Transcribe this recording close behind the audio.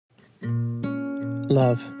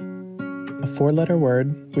Love. A four-letter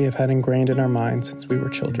word we have had ingrained in our minds since we were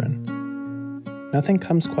children. Nothing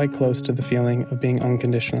comes quite close to the feeling of being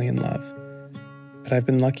unconditionally in love, but I've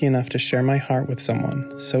been lucky enough to share my heart with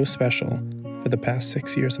someone so special for the past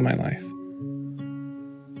 6 years of my life.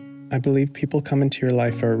 I believe people come into your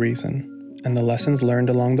life for a reason, and the lessons learned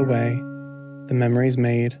along the way, the memories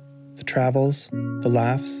made, the travels, the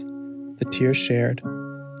laughs, the tears shared,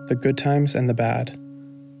 the good times and the bad,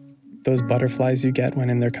 those butterflies you get when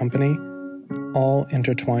in their company, all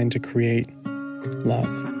intertwine to create love.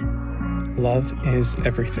 Love is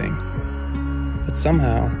everything. But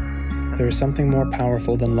somehow, there is something more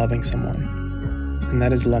powerful than loving someone, and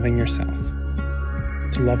that is loving yourself.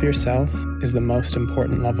 To love yourself is the most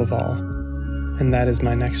important love of all, and that is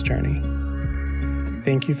my next journey.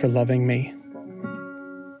 Thank you for loving me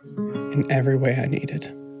in every way I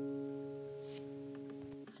needed.